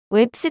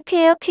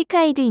웹스퀘어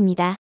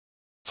퀵가이드입니다.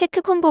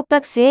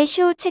 체크콤보박스의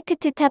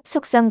showCheckedTop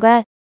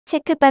속성과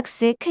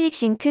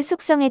체크박스클릭싱크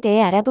속성에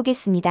대해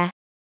알아보겠습니다.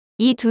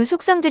 이 두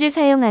속성들을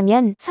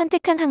사용하면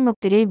선택한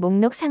항목들을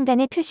목록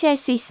상단에 표시할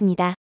수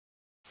있습니다.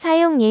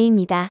 사용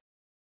예입니다.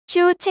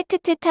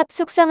 showCheckedTop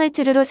속성을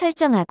true로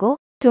설정하고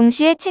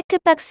동시에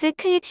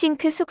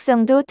체크박스클릭싱크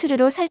속성도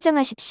true로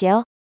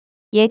설정하십시오.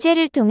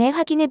 예제를 통해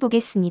확인해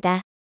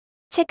보겠습니다.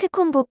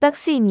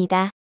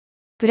 체크콤보박스입니다.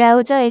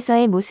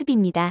 브라우저에서의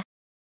모습입니다.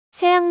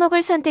 새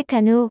항목을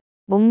선택한 후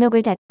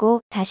목록을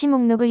닫고 다시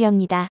목록을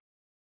엽니다.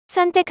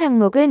 선택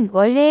항목은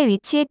원래의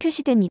위치에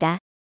표시됩니다.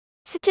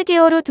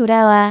 스튜디오로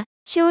돌아와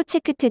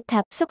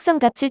showCheckedTop 속성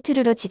값을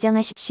true로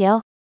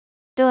지정하십시오.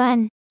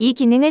 또한 이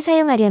기능을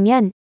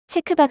사용하려면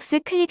체크박스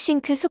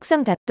클릭싱크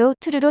속성 값도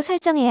true로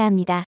설정해야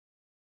합니다.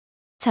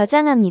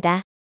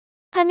 저장합니다.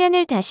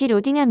 화면을 다시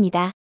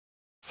로딩합니다.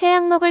 새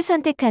항목을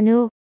선택한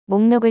후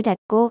목록을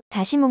닫고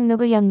다시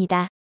목록을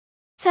엽니다.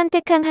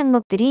 선택한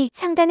항목들이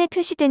상단에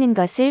표시되는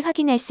것을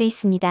확인할 수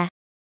있습니다.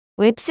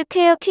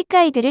 웹스퀘어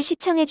퀵가이드를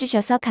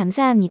시청해주셔서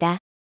감사합니다.